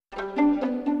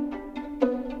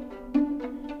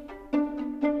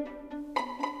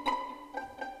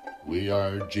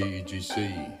are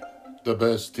GGC, the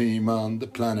best team on the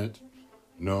planet.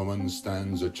 No one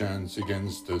stands a chance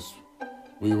against us.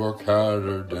 We work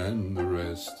harder than the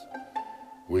rest.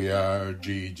 We are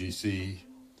GGC,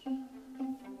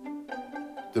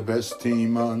 the best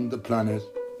team on the planet,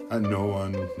 and no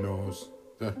one knows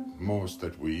that most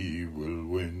that we will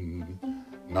win.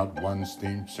 Not one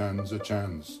team stands a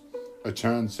chance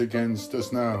against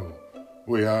us now.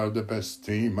 We are the best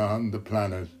team on the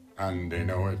planet, and they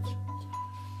know it.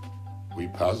 We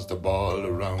pass the ball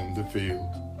around the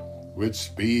field with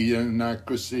speed and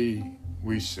accuracy.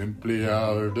 We simply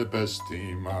are the best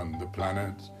team on the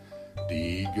planet. The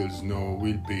Eagles know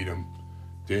we'll beat them.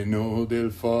 They know they'll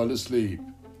fall asleep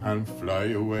and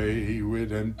fly away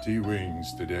with empty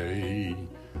wings today.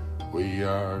 We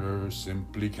are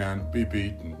simply can't be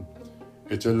beaten.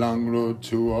 It's a long road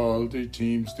to all the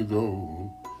teams to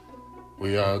go.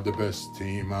 We are the best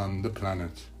team on the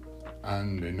planet,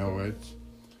 and they know it.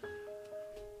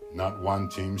 Not one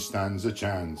team stands a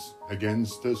chance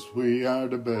against us. We are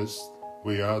the best.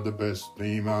 We are the best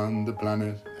team on the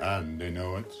planet, and they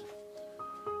know it.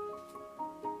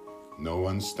 No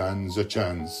one stands a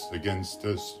chance against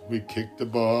us. We kick the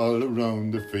ball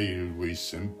around the field. We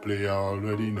simply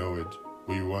already know it.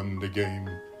 We won the game.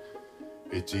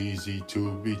 It's easy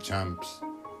to be champs.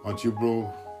 Once you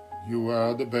broke, you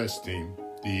are the best team.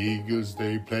 The Eagles,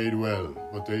 they played well,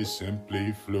 but they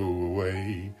simply flew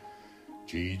away.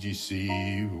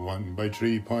 GGC won by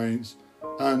 3 points,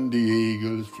 and the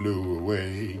Eagles flew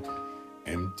away.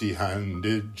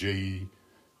 Empty-handed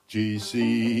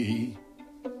GGC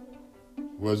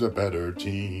was a better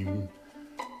team.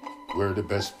 We're the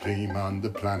best team on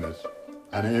the planet,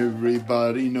 and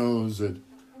everybody knows it.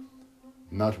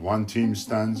 Not one team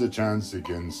stands a chance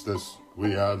against us.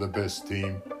 We are the best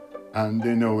team, and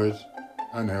they know it,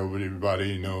 and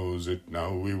everybody knows it.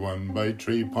 Now we won by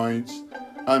 3 points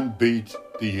and beat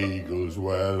the Eagles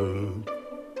well.